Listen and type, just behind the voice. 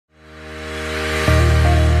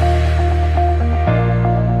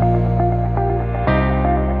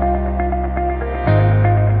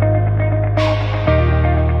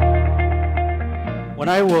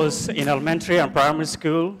I was in elementary and primary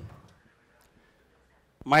school,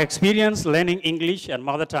 my experience learning English and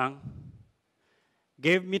mother tongue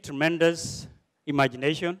gave me tremendous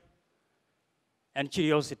imagination and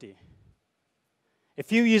curiosity. A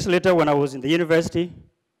few years later, when I was in the university,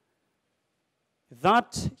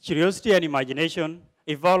 that curiosity and imagination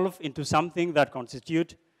evolved into something that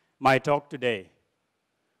constitutes my talk today,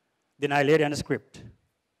 the Nigerian script.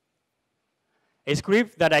 A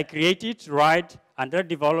script that I created to write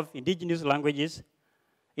underdeveloped indigenous languages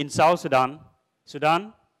in South Sudan,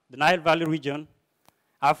 the Nile Valley region,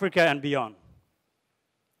 Africa, and beyond.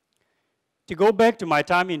 To go back to my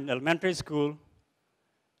time in elementary school,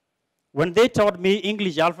 when they taught me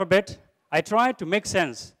English alphabet, I tried to make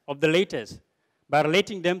sense of the letters by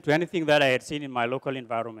relating them to anything that I had seen in my local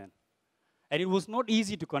environment. And it was not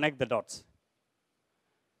easy to connect the dots.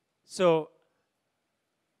 So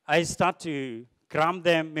I started to cram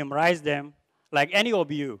them, memorize them, like any of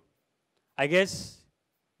you. I guess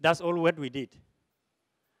that's all what we did.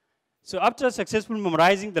 So after successfully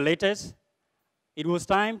memorizing the letters, it was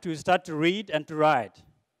time to start to read and to write.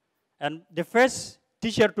 And the first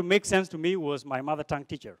teacher to make sense to me was my mother tongue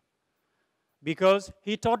teacher, because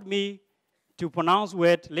he taught me to pronounce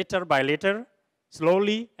words letter by letter,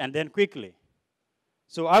 slowly and then quickly.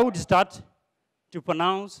 So I would start to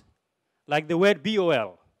pronounce like the word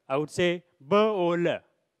B-O-L. I would say B-O-L,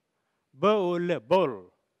 B-O-L,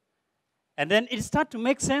 bol. And then it started to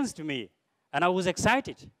make sense to me, and I was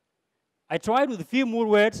excited. I tried with a few more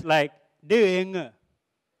words like deng,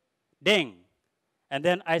 deng, and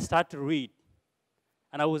then I started to read,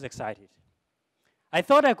 and I was excited. I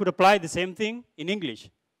thought I could apply the same thing in English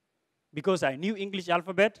because I knew English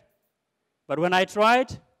alphabet, but when I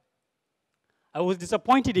tried, I was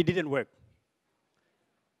disappointed it didn't work.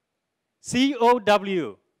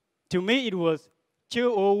 C-O-W, to me it was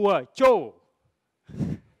cho-o-wa, cho.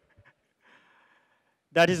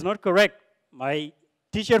 That is not correct. My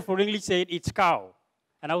teacher for English said it's cow.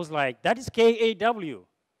 And I was like, that is K-A-W.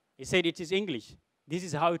 He said it is English. This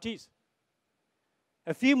is how it is.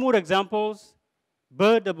 A few more examples.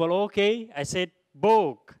 B-O-O-K, I said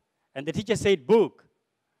book. And the teacher said book.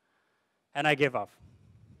 And I gave up.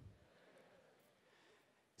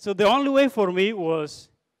 So the only way for me was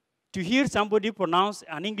to hear somebody pronounce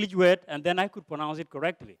an English word, and then I could pronounce it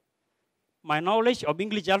correctly. My knowledge of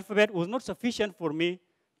English alphabet was not sufficient for me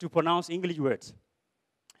to pronounce English words.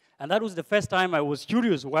 And that was the first time I was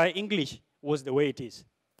curious why English was the way it is.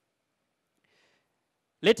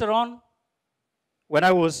 Later on, when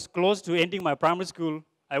I was close to ending my primary school,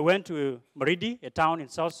 I went to Maridi, a town in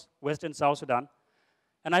southwestern South Sudan,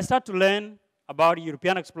 and I started to learn about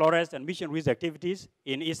European explorers and missionaries' activities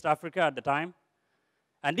in East Africa at the time.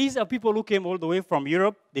 And these are people who came all the way from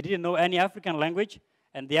Europe. They didn't know any African language,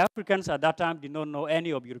 and the Africans at that time did not know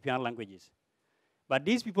any of European languages. But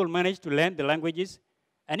these people managed to learn the languages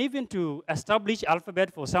and even to establish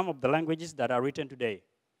alphabet for some of the languages that are written today.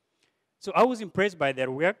 So I was impressed by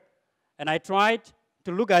their work, and I tried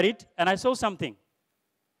to look at it, and I saw something.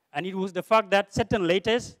 And it was the fact that certain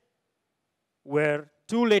letters were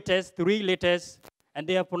 2 letters, 3 letters, and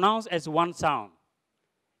they are pronounced as one sound.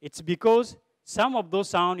 It's because some of those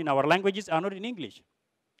sounds in our languages are not in English.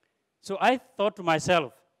 So I thought to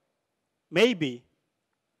myself, maybe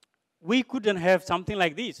we couldn't have something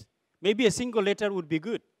like this. Maybe a single letter would be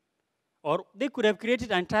good. Or they could have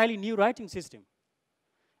created an entirely new writing system.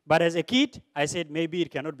 But as a kid, I said, maybe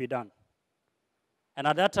it cannot be done. And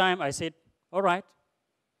at that time, I said, all right,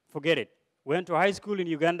 forget it. Went to high school in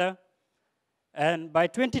Uganda. And by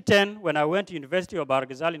 2010, when I went to University of Bahr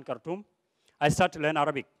Ghazal in Khartoum, I started to learn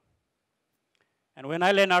Arabic. And when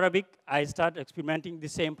I learned Arabic, I started experimenting the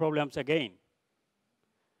same problems again.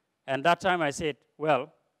 And that time I said,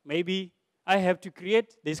 well, maybe I have to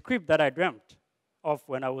create the script that I dreamt of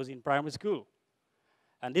when I was in primary school.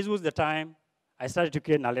 And this was the time I started to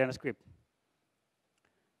create an Nigerian script.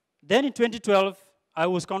 Then in 2012, I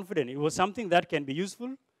was confident it was something that can be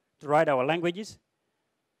useful to write our languages.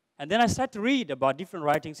 And then I started to read about different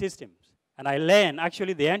writing systems. And I learned,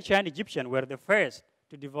 actually, the ancient Egyptians were the first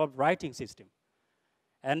to develop writing system.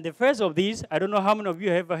 And the first of these, I don't know how many of you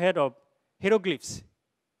have ever heard of hieroglyphs,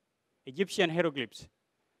 Egyptian hieroglyphs.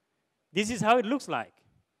 This is how it looks like.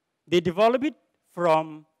 They develop it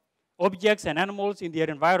from objects and animals in their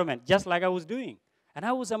environment, just like I was doing. And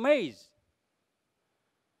I was amazed.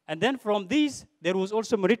 And then from these, there was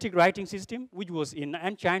also Meretic writing system, which was in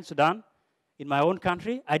ancient Sudan, in my own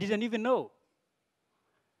country. I didn't even know.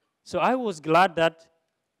 So I was glad that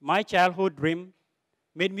my childhood dream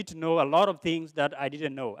made me to know a lot of things that I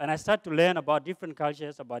didn't know. And I started to learn about different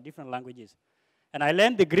cultures, about different languages. And I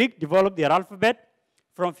learned the Greek, developed their alphabet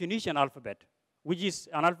from Phoenician alphabet, which is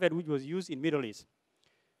an alphabet which was used in Middle East.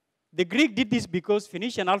 The Greek did this because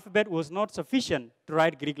Phoenician alphabet was not sufficient to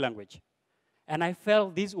write Greek language. And I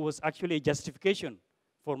felt this was actually a justification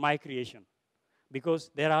for my creation,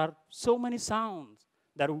 because there are so many sounds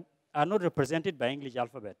that are not represented by English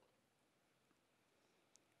alphabet.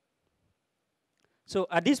 So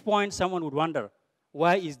at this point, someone would wonder,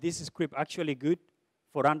 why is this script actually good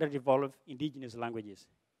for underdeveloped indigenous languages?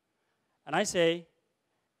 And I say,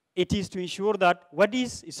 it is to ensure that what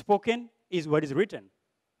is spoken is what is written.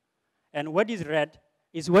 And what is read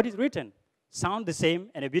is what is written. Sound the same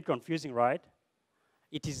and a bit confusing, right?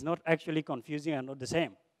 It is not actually confusing and not the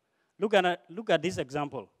same. Look at this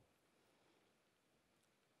example.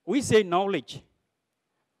 We say knowledge.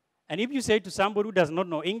 And if you say to somebody who does not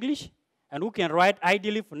know English and who can write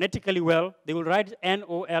ideally phonetically well, they will write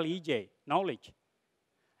N-O-L-E-J, knowledge.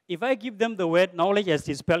 If I give them the word knowledge as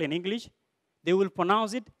it is spelled in English, they will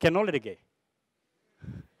pronounce it knowledge,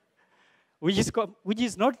 which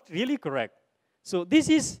is not really correct. So this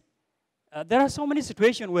is, there are so many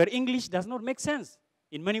situations where English does not make sense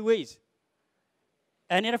in many ways.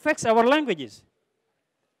 And it affects our languages.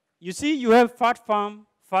 You see, you have fat farm,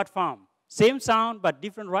 same sound but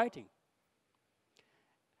different writing.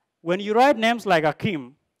 When you write names like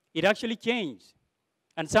Akim, it actually changes.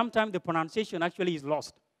 And sometimes the pronunciation actually is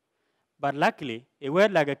lost. But luckily, a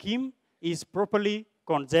word like Akim is properly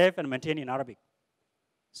conserved and maintained in Arabic.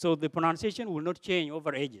 So the pronunciation will not change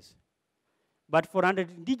over ages. But for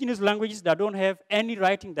indigenous languages that don't have any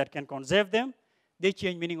writing that can conserve them, they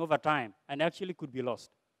change meaning over time and actually could be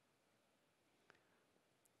lost.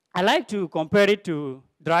 I like to compare it to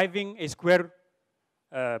driving a square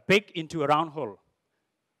peg into a round hole.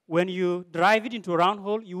 When you drive it into a round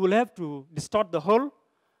hole, you will have to distort the hole,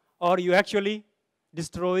 or you actually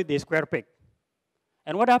destroy the square peg.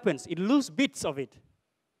 And what happens? It loses bits of it.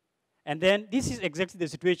 And then this is exactly the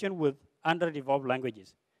situation with underdeveloped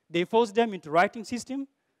languages. They force them into writing system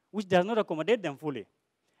which does not accommodate them fully.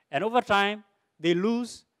 And over time, they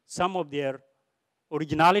lose some of their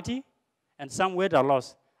originality, and some words are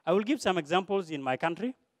lost. I will give some examples in my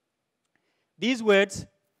country. These words,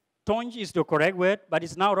 Tonj is the correct word, but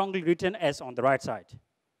it's now wrongly written as on the right side.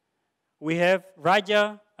 We have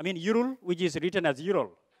Yurul, which is written as Yurul.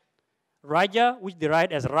 Raja, which they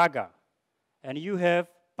write as Raga. And you have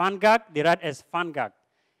Pangak, they write as Fangak.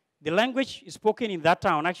 The language spoken in that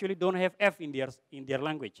town actually don't have F in their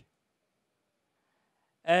language.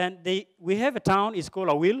 And we have a town, it's called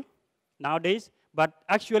Awil nowadays, but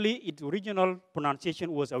actually its original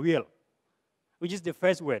pronunciation was Awil, which is the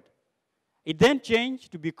first word. It then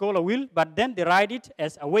changed to be called Awil, but then they write it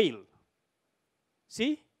as a whale.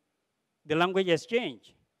 See? The language has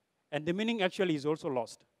changed, and the meaning actually is also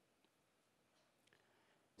lost.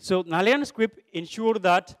 So Nalayan script ensure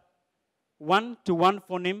that one-to-one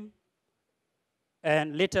phoneme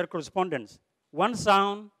and letter correspondence, one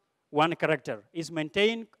sound, one character, is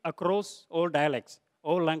maintained across all dialects,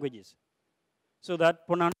 all languages, so that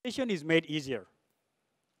pronunciation is made easier.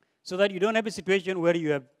 So that you don't have a situation where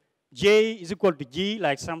you have J is equal to G,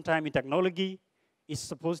 like sometime in technology, it's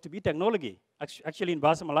supposed to be technology. Actually in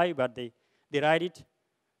Bahasa Melayu, but they write it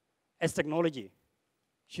as technology.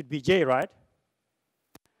 Should be J, right?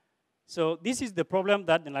 So this is the problem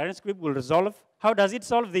that the Nalayan script will resolve. How does it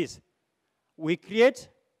solve this? We create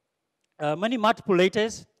many multiple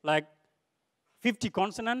letters, like 50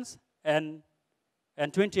 consonants and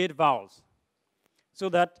 28 vowels, so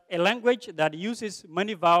that a language that uses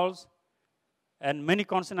many vowels and many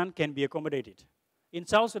consonants can be accommodated. In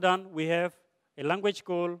South Sudan, we have a language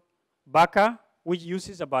called Baka, which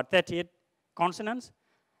uses about 38 consonants,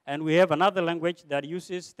 and we have another language that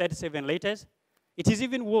uses 37 letters. It is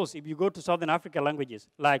even worse if you go to Southern Africa languages,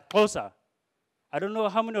 like Xhosa. I don't know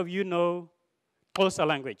how many of you know Xhosa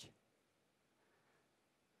language.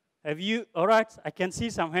 Have you? All right, I can see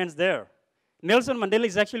some hands there. Nelson Mandela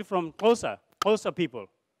is actually from Xhosa people.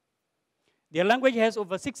 Their language has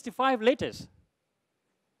over 65 letters.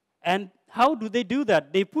 And how do they do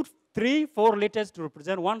that? They put 3, 4 letters to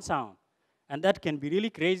represent one sound. And that can be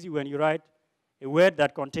really crazy when you write a word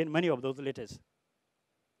that contains many of those letters.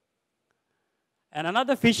 And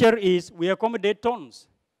another feature is we accommodate tones.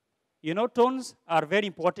 You know, tones are very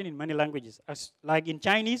important in many languages. Like in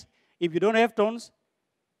Chinese, if you don't have tones,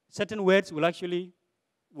 certain words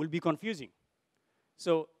will be confusing.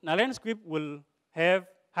 So Nalayan script will have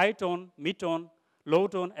high tone, mid tone, low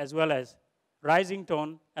tone, as well as rising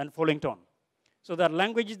tone and falling tone. So that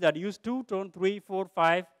languages that use 2 tone, 3, 4,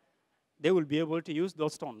 5, they will be able to use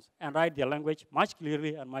those tones and write their language much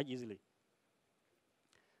clearly and much easily.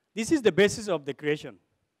 This is the basis of the creation.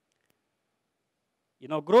 You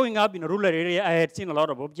know, growing up in a rural area, I had seen a lot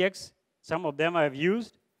of objects. Some of them I have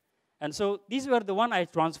used. And so these were the one I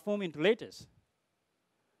transformed into letters.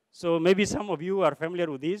 So maybe some of you are familiar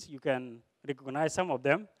with these. You can recognize some of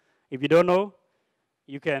them. If you don't know,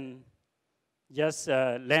 you can just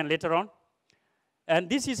learn later on. And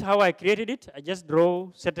this is how I created it. I just draw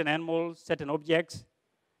certain animals, certain objects.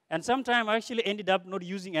 And sometimes I actually ended up not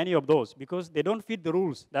using any of those because they don't fit the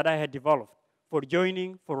rules that I had developed for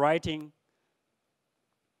joining, for writing.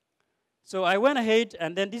 So I went ahead,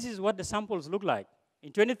 and then this is what the samples look like.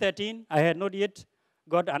 In 2013, I had not yet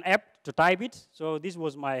got an app to type it, so this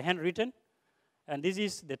was my handwritten. And this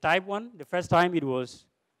is the type one, the first time it was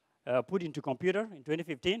put into computer in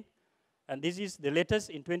 2015. And this is the latest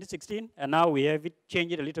in 2016, and now we have it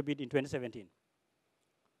changed a little bit in 2017.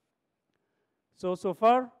 So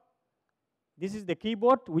far, this is the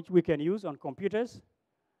keyboard which we can use on computers.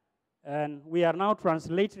 And we are now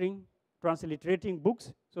transliterating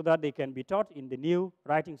books so that they can be taught in the new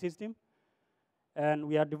writing system. And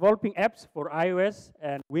we are developing apps for iOS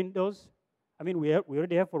and Windows. I mean, we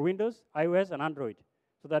already have for Windows, iOS, and Android,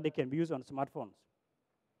 so that they can be used on smartphones.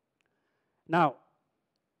 Now,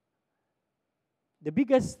 the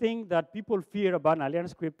biggest thing that people fear about Nalayan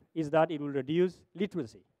script is that it will reduce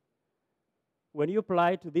literacy. When you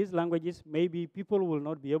apply to these languages, maybe people will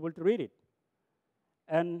not be able to read it.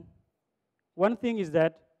 And one thing is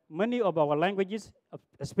that many of our languages,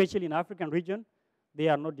 especially in African region, they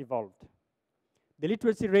are not developed. The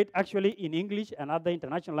literacy rate actually in English and other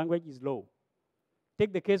international language is low.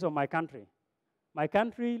 Take the case of my country. My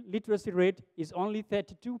country literacy rate is only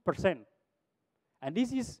 32%. And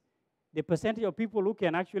this is the percentage of people who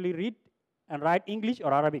can actually read and write English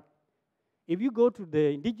or Arabic. If you go to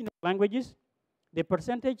the indigenous languages, the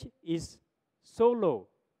percentage is so low.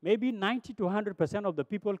 Maybe 90 to 100% of the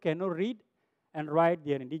people cannot read and write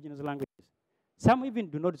their indigenous languages. Some even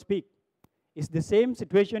do not speak. It's the same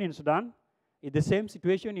situation in Sudan. It's the same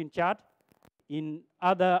situation in Chad, in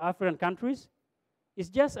other African countries. It's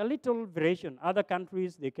just a little variation. Other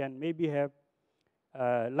countries, they can maybe have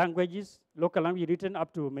languages, local language written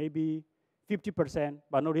up to maybe 50%,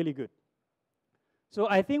 but not really good. So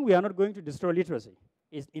I think we are not going to destroy literacy.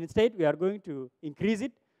 Instead, we are going to increase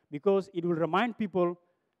it because it will remind people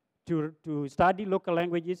to study local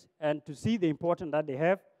languages and to see the importance that they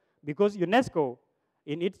have, because UNESCO,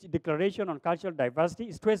 in its Declaration on Cultural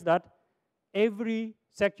Diversity, stressed that every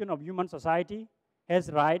section of human society has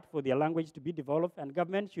right for their language to be developed, and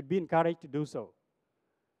government should be encouraged to do so.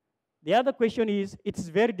 The other question is, it's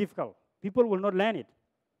very difficult. People will not learn it.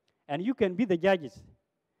 And you can be the judges.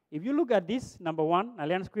 If you look at this, number one,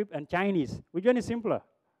 Nalayan script and Chinese, which one is simpler?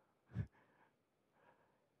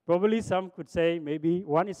 Probably some could say maybe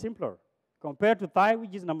one is simpler. Compared to Thai,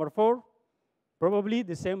 which is number 4, probably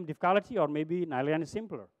the same difficulty, or maybe Nalayan is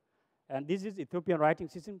simpler. And this is Ethiopian writing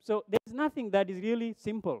system. So there's nothing that is really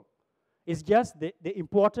simple. It's just the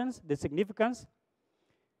importance, the significance.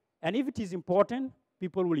 And if it is important,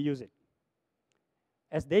 people will use it.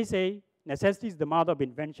 As they say, necessity is the mother of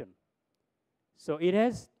invention. So it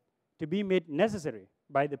has to be made necessary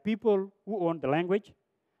by the people who own the language,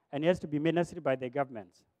 and it has to be made necessary by the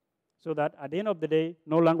governments, so that at the end of the day,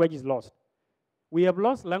 no language is lost. We have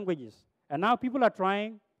lost languages, and now people are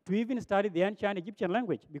trying to even study the ancient Egyptian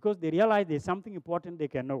language because they realize there's something important they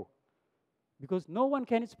can know, because no one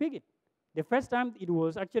can speak it. The first time it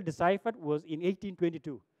was actually deciphered was in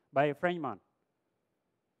 1822 by a Frenchman.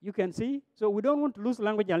 You can see, so we don't want to lose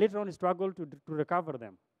language and later on struggle to recover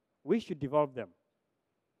them. We should develop them.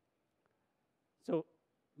 So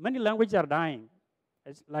many languages are dying.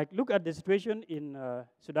 It's like, look at the situation in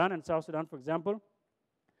Sudan and South Sudan, for example.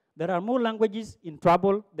 There are more languages in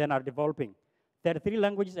trouble than are developing. 33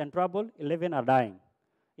 languages in trouble, 11 are dying.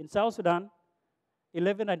 In South Sudan,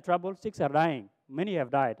 11 are in trouble, 6 are dying. Many have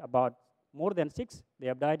died, about more than 6. They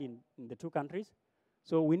have died in the 2 countries.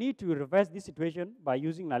 So we need to reverse this situation by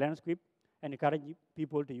using Nalayan script and encourage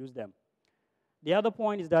people to use them. The other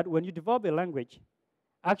point is that when you develop a language,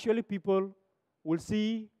 actually people will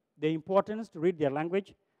see the importance to read their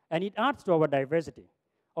language, and it adds to our diversity.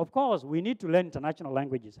 Of course, we need to learn international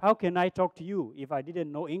languages. How can I talk to you if I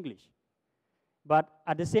didn't know English? But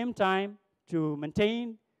at the same time, to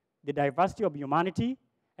maintain the diversity of humanity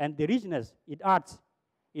and the richness it adds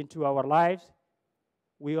into our lives,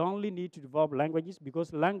 we only need to develop languages,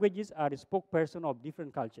 because languages are the spokesperson of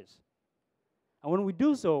different cultures. And when we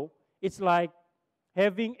do so, it's like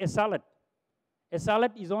having a salad. A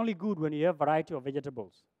salad is only good when you have a variety of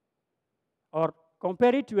vegetables. Or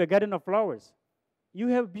compare it to a garden of flowers. You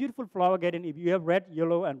have a beautiful flower garden if you have red,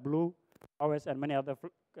 yellow, and blue flowers and many other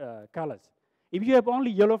colors. If you have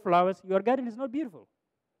only yellow flowers, your garden is not beautiful.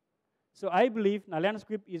 So I believe Nalayan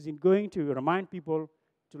script is going to remind people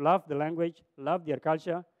to love the language, love their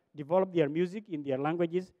culture, develop their music in their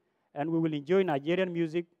languages, and we will enjoy Nigerian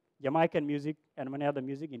music, Jamaican music, and many other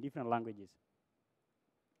music in different languages.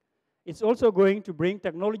 It's also going to bring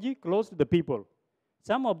technology close to the people.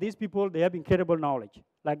 Some of these people, they have incredible knowledge,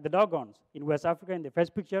 like the Dogons in West Africa in the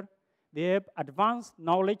first picture. They have advanced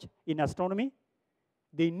knowledge in astronomy.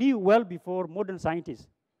 They knew well before modern scientists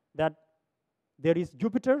that there is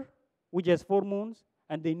Jupiter, which has 4 moons,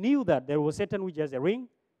 and they knew that there was Saturn, which has a ring.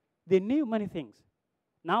 They knew many things.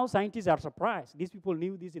 Now scientists are surprised. These people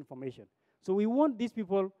knew this information. So we want these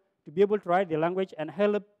people to be able to write their language and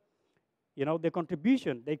help, the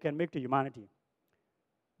contribution they can make to humanity.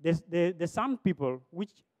 The San people,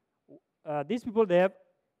 these people, they have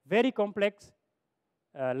very complex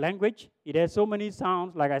language. It has so many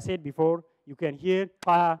sounds, like I said before. You can hear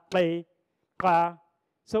kla, play, kla,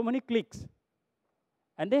 so many clicks.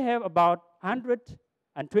 And they have about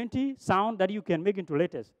 120 sounds that you can make into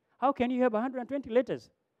letters. How can you have 120 letters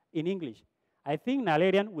in English? I think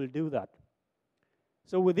Nalerian will do that.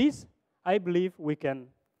 So with this, I believe we can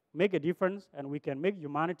make a difference and we can make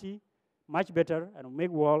humanity much better and make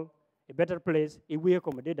the world a better place if we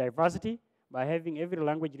accommodate diversity by having every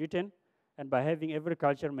language written and by having every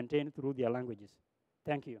culture maintained through their languages.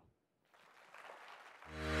 Thank you.